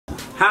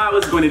How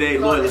is it going today?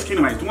 Loyalist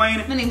Kingdom, my name's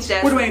Dwayne. My name's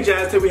Jazz. We're Dwayne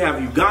Jazz. Today we have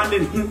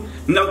Ugandan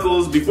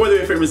Knuckles. Before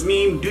the famous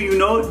meme, do you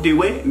know Da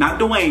Wae? Not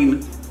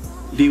Dwayne.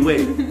 Da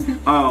Wae.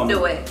 Da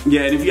Wae.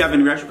 Yeah, and if you have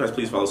any reaction requests,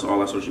 please follow us on all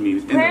our social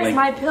medias. Where's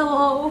my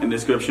pillow? In the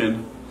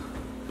description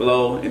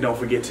below. And don't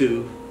forget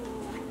to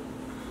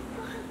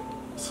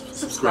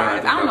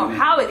subscribe. I don't know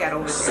how it got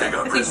over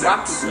there. I think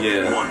Rocky.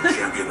 Yeah. One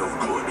champion of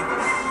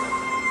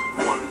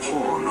good, one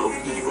pawn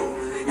of evil.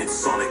 It's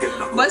Sonic and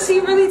Knuckles. Was he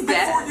really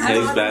bad?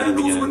 Yeah, he's bad in the Knuckles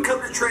beginning. would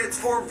come to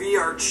transform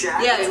VR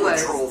chat Yeah, he into a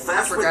was. troll I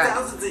fest with forgot.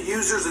 thousands of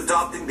users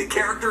adopting the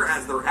character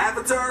as their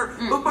avatar,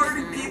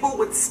 bombarding people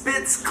with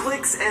spits,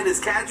 clicks, and his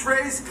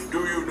catchphrase, "Do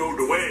you know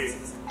the way?"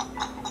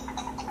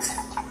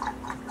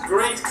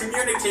 Great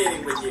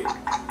communicating with you.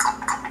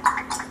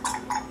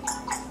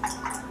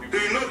 Do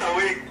you know the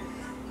way?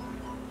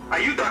 Are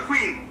you the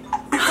queen?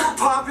 Before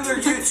popular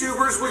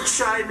YouTubers would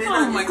chime in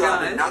on my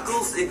Uganda God.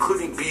 Knuckles,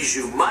 including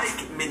Bijou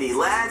Mike, Mini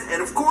Lad,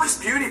 and of course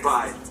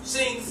PewDiePie.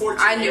 Seeing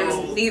I knew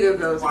 14-year-old neither of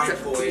those white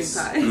except for boys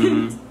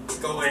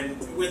PewDiePie. going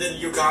with a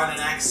Ugandan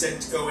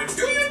accent, going,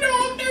 "Do you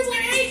know the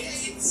way?"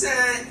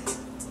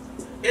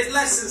 It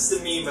lessens the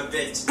meme a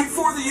bit.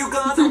 Before the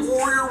Uganda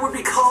warrior would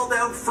be called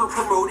out for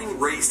promoting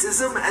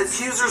racism, as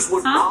users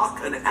would mock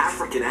an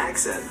African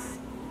accent.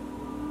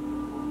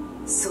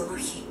 その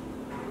日、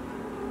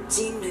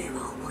人類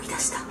は思い出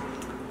した。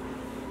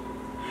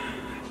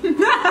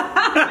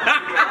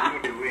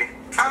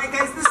 Alright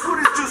guys, this one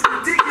is just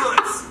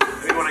ridiculous.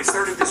 I mean, when I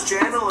started this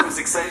channel, I was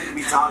excited to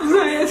be talking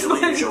about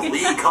Angelina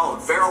Jolie,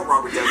 Colin Farrell,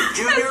 Robert Downey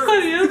Jr.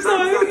 Because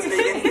I forgot to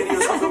make any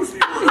videos on those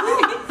people at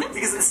all.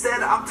 Because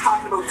instead, I'm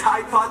talking about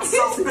Tide Pod,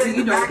 Self-Bend,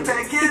 the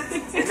Backpack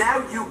Kid, and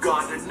now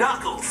Uganda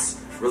Knuckles.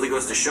 Really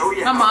goes to show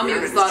you My how mommy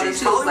weird was it thought is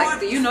that she was like, Hollywood.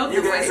 "Do you know the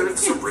You guys way?" are into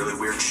some really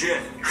weird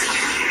shit.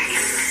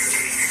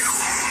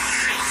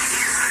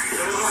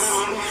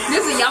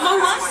 There's a Yama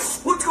one?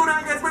 What's going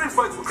on, guys? My name's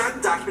Mike. We're trying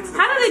to document the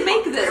How do they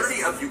make this?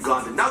 parody of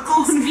Uganda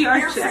Knuckles On VR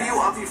here for chat. you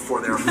all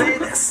before they're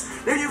famous.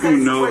 Now you Who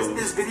guys knows? requested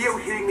this video,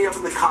 hitting me up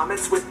in the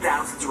comments with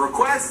thousands of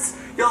requests.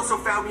 You also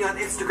found me on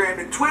Instagram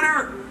and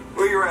Twitter,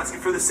 where you're asking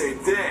for the same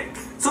thing.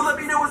 So let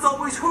me know, as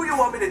always, who you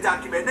want me to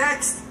document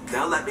next.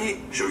 Now let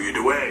me show you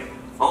the way.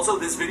 Also,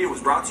 this video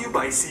was brought to you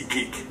by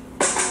SeatGeek.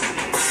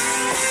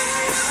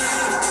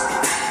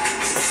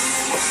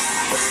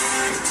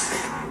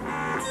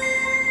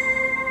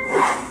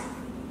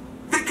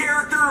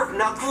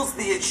 Knuckles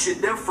the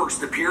Echidna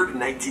first appeared in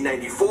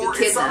 1994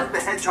 in Sonic the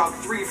Hedgehog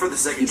 3 for the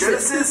Sega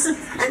Genesis,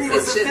 and he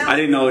was a I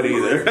didn't know it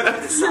either.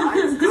 the side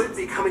of good,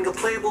 becoming a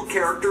playable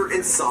character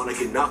in Sonic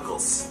and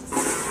Knuckles.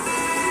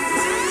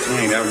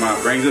 Dang, that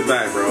brings it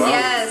back, bro.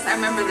 Yes, I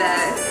remember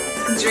that.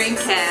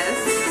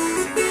 Dreamcast.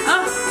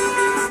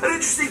 Oh, An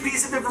interesting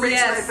piece of information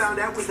Yes. I found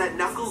out was that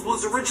Knuckles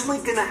was originally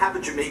going to have a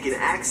Jamaican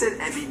accent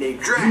and be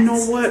named Drax. You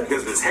know what?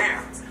 Because of his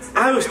hair.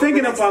 I was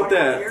thinking about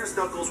that. Years,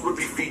 Knuckles would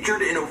be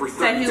featured in over That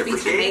 30 he would be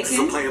different games as a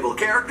Jamaican? playable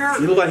character.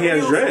 He looked like he has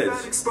also dreads.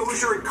 found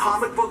exposure in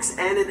comic books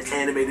and in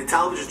animated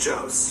television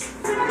shows.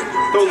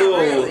 Throw a little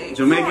really?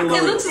 Jamaican It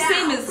little. looks the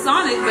same as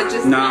Sonic, but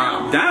just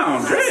Nah,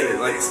 down, dread.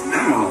 Like, He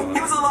no.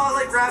 was a lot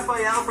like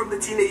Raphael from the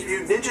Teenage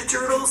Mutant Ninja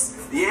Turtles.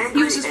 The angry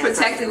He was just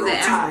protecting the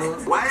anti-hero emerald.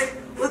 type. Why?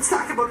 Let's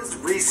talk about his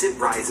recent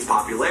rise in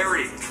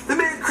popularity. The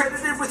man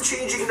credited with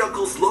changing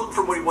Knuckles' look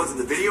from what he was in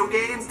the video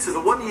game to the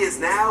one he is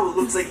now, who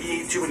looks like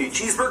he ate too many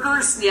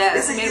cheeseburgers,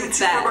 Yes, is a maybe YouTuber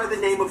that. by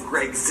the name of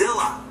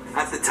Gregzilla.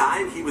 At the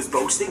time, he was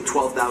boasting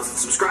 12,000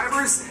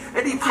 subscribers,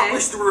 and he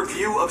published a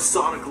review of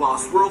Sonic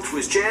Lost World to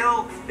his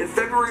channel in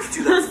February of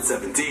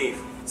 2017.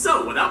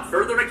 So, without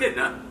further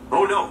ado,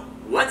 oh no,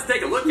 let's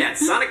take a look at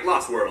Sonic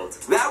Lost World.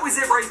 That was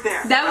it right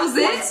there. That was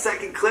it? 1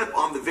 second clip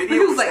on the video.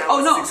 He was like, now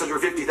oh, no.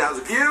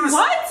 650,000 views.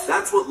 What?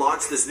 That's what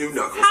launched this new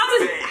Knuckles How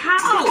did- fame.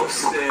 how?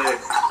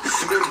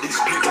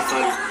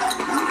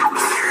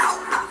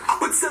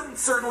 But something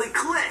certainly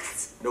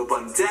clicked. No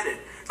pun intended.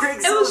 Greg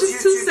It was Zilla's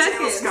just 2 YouTube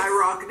channel seconds.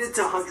 skyrocketed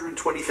to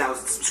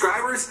 120,000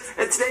 subscribers,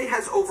 and today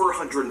has over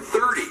 130.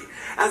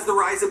 As the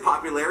rise in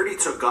popularity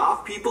took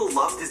off, people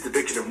loved his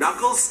depiction of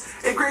Knuckles,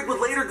 and Greg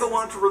would later go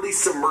on to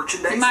release some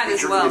merchandise Might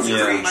as featuring well his do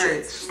some creation.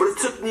 merch. But it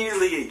took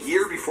nearly a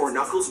year before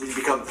Knuckles would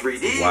become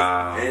 3D.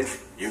 Wow. And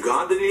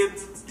Ugandan.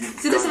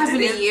 Did this happen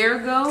a year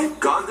ago?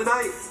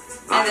 Ugandanite.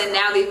 And then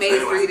now they made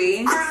it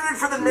 3D? Credited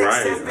for the next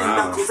Right, step in wow.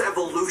 Knuckles'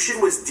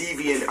 evolution was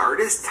deviant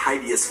artist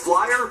Tidius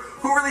Flyer,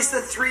 who released a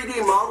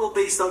 3D model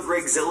based on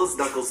Gregzilla's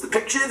Knuckles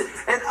depiction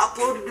and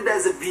uploaded it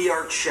as a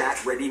VR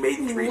chat ready-made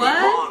 3D What?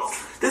 model.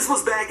 This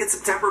was back in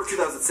September of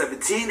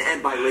 2017,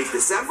 and by late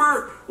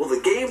December, well, the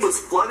game was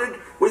flooded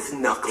with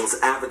Knuckles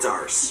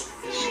avatars.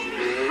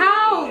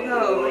 How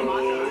though?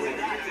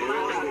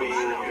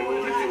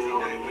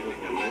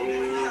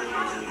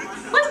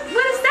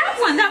 What is that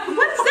one?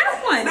 What is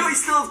that one? No, he's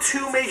still have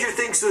two major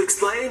things to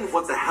explain.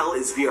 What the hell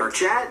is VR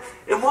chat?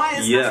 And why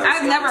is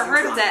I've never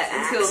heard of that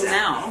until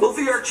now. Well,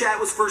 VR chat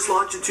was first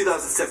launched in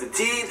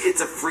 2017.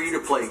 It's a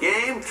free-to-play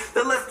game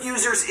that left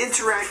users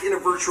interact in a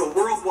virtual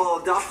world while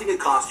adopting a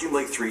costume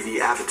like 3D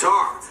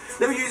avatar.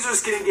 Now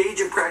users can engage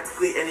in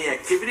practically any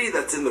activity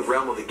that's in the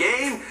realm of the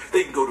game.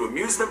 They can go to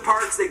amusement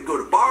parks, they can go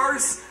to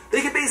bars.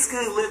 They can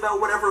basically live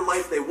out whatever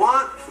life they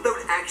want without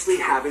actually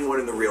having one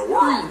in the real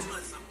world.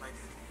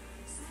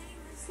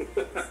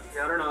 Yeah,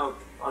 I don't know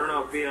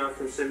if VR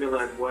can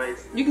simulate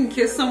ways. You can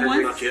kiss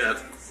someone? Not yet.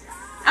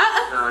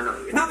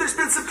 No, there's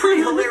been some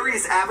pretty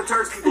hilarious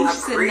avatars people have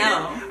created.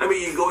 No. I mean,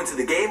 you can go into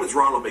the game as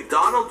Ronald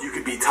McDonald, you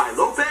could be Ty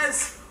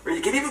Lopez, or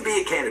you can even be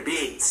a can of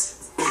beans.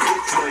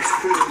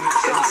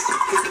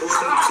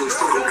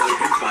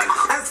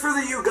 As for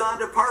the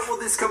Uganda part, well,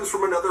 this comes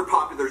from another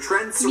popular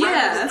trend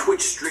surrounding the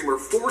Twitch streamer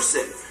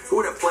Forsen, who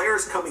would have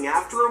players coming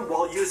after him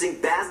while using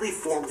badly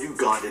formed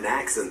Ugandan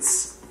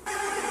accents.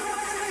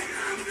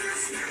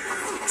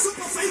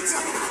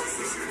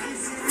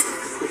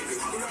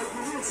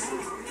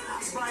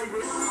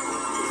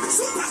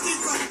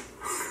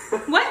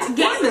 What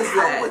game is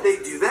How that? would they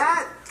do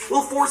that?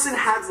 Well, Forsen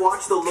had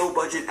watched the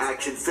low-budget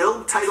action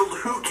film titled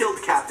Who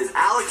Killed Captain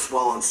Alex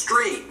while on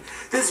stream.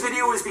 This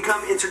video has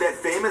become internet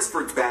famous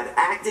for its bad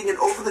acting and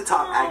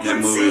over-the-top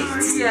action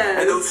scenes. Yes.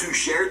 And those who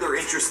shared their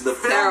interest in the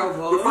film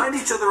would find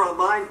each other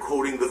online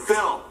quoting the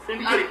film.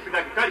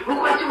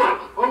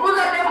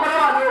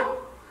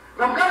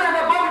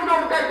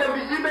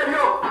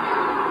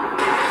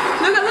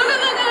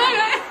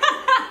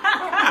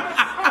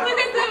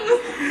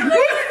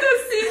 Look at the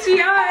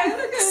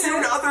CGI.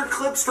 Soon other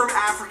clips from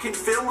African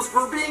films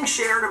were being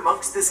shared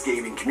amongst this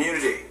gaming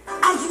community.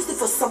 I use it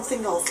for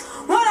something else.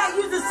 What I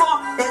use it for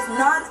is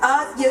none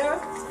of your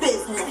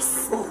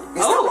business. Is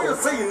that what you're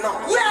saying now?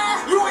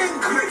 Yeah. You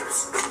ain't great.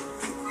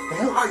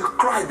 You know how you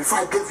cried before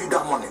I gave you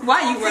that money?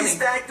 Why are you running? These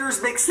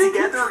factors mixed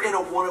together in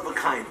a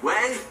one-of-a-kind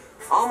way,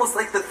 almost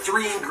like the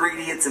three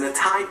ingredients in a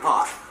Tide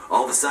Pod.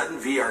 All of a sudden,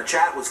 VR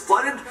chat was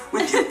flooded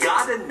with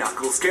Uganda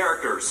Knuckles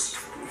characters.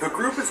 The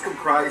group is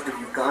comprised of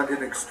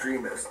Ugandan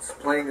extremists,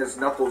 playing as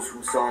Knuckles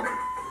from Sonic.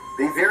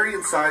 They vary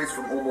in size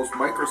from almost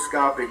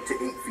microscopic to 8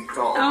 feet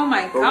tall. Oh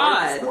my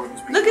god.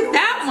 Look at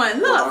that one,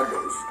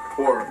 look!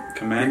 Or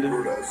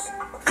Commander.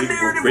 The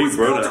narrative was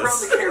built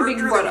around the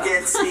character that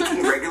began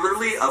speaking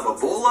regularly of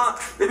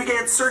Ebola. They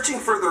began searching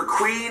for their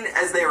queen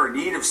as they are in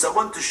need of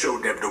someone to show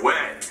them the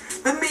way.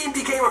 The meme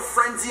became a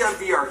frenzy on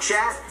VR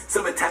chat.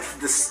 Some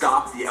attempted to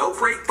stop the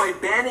outbreak by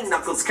banning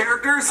Knuckles'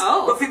 characters,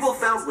 but people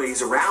found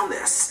ways around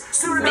this.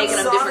 Soon enough,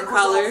 Sonic was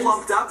all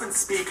plumped up and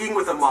speaking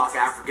with a mock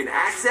African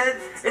accent,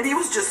 and he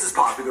was just as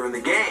popular in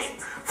the game.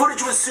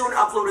 Footage was soon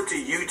uploaded to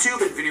YouTube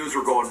and videos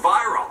were going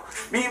viral.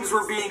 Memes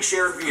were being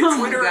shared via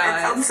Twitter,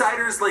 and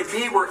outsiders like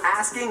me were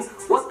asking,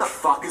 what the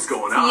fuck is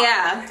going on?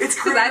 Yeah,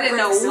 because I didn't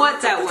know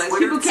what that was.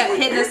 People kept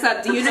hitting us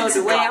up, do you know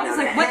the way? I was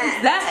like, what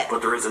is that?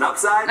 But there is an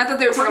upside. I thought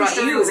they were talking about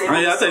you.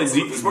 I said,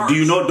 do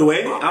you know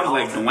Dwayne? I was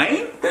like, Dwayne?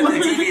 Then the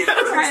deviant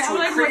I'm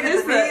like, what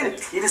is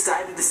that? he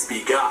decided to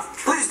speak up.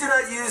 Please do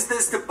not use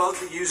this to bug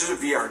the users of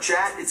VR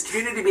chat. Its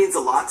community means a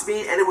lot to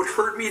me, and it would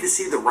hurt me to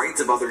see the rights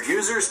of other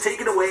users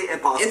taken away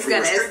and possibly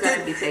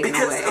restricted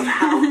because of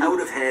how out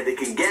of hand it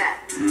can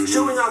get.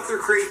 Showing off their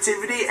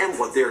creativity and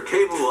what they're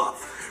capable of.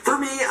 For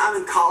me, I'm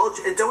in college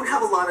and don't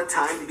have a lot of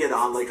time to get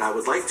on like I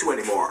would like to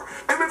anymore.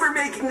 I remember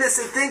making this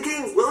and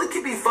thinking, well, it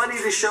could be funny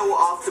to show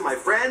off to my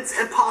friends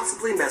and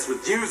possibly mess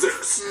with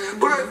users.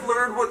 But I've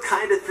learned what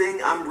kind of thing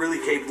I'm really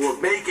capable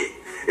of making.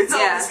 It's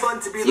always fun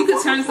to be the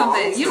one turn with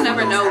something. balls You no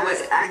never one know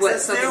has what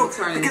access something to, will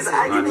turn because into.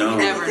 I can be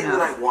Never anything know.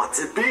 that I want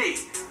to be.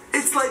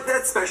 It's like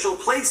that special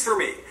place for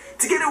me.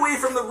 To get away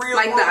from the real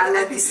Like world that,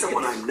 and be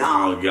someone I'm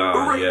not. Oh, God,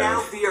 but right yeah.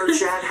 now, VR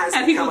chat has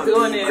And become a people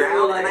doing deep it,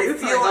 ground, like, and I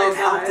it's feel like, I've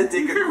oh, helped to God.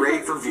 dig a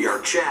grave for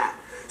VR chat.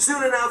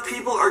 Soon enough,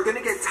 people are going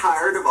to get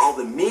tired of all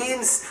the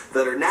memes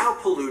that are now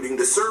polluting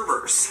the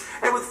servers.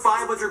 And with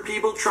 500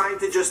 people trying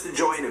to just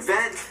enjoy an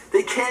event,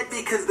 they can't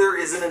because there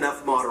isn't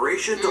enough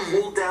moderation to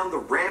hold down the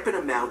rampant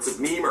amounts of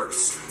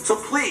memers. So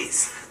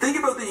please, think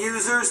about the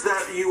users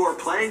that you are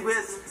playing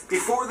with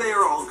before they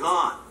are all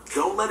gone.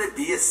 Don't let it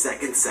be a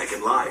second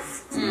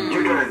life.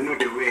 You don't know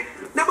the way.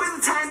 Now, by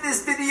the time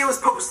this video is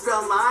posted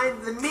online,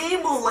 the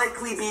meme will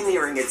likely be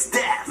nearing its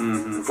death.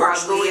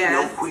 Fortunately,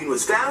 no queen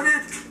was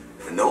founded,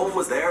 and no one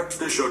was there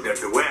to show them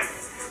the way.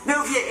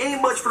 Now, if you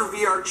ain't much for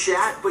VR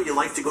chat, but you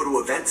like to go to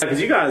events...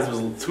 Because you guys was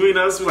tweeting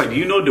us, was like, do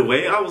you know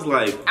Dwayne? I was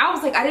like,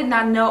 I did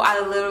not know. I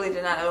literally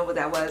did not know what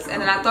that was,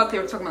 and then I thought they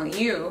were talking about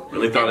you.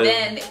 Really thought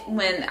and it- then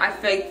when I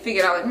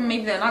figured out, like,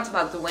 maybe they're not talking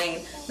about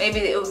Dwayne.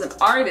 Maybe it was an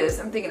artist.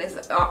 I'm thinking it's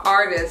an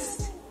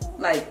artist,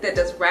 like that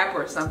does rap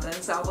or something.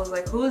 So I was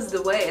like, who is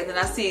Dwayne? And then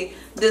I see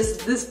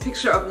this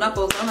picture of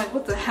Knuckles. I'm like,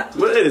 what the hell?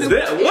 What is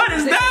that? What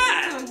is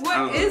that?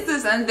 What is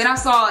this? And then I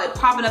saw it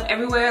popping up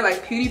everywhere.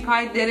 Like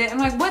PewDiePie did it. I'm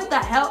like, what the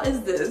hell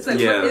is this? Like,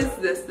 what is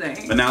this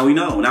thing? But now we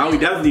know. Now we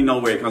definitely know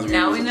where it comes from.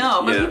 Now we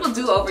know. But people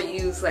do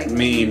overuse like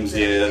memes.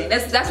 Yeah.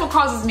 That's what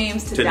causes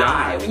memes to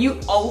die. When you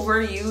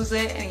overuse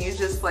it and you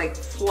just like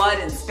flood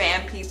and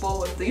spam people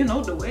with, do you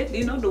know the way? Do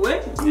you know the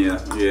way?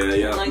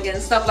 Yeah. Like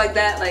and stuff like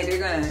that. Like they're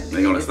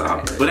gonna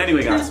stop. But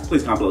anyway, guys,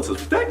 please comment below,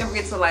 subscribe. Don't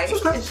forget to like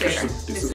and share.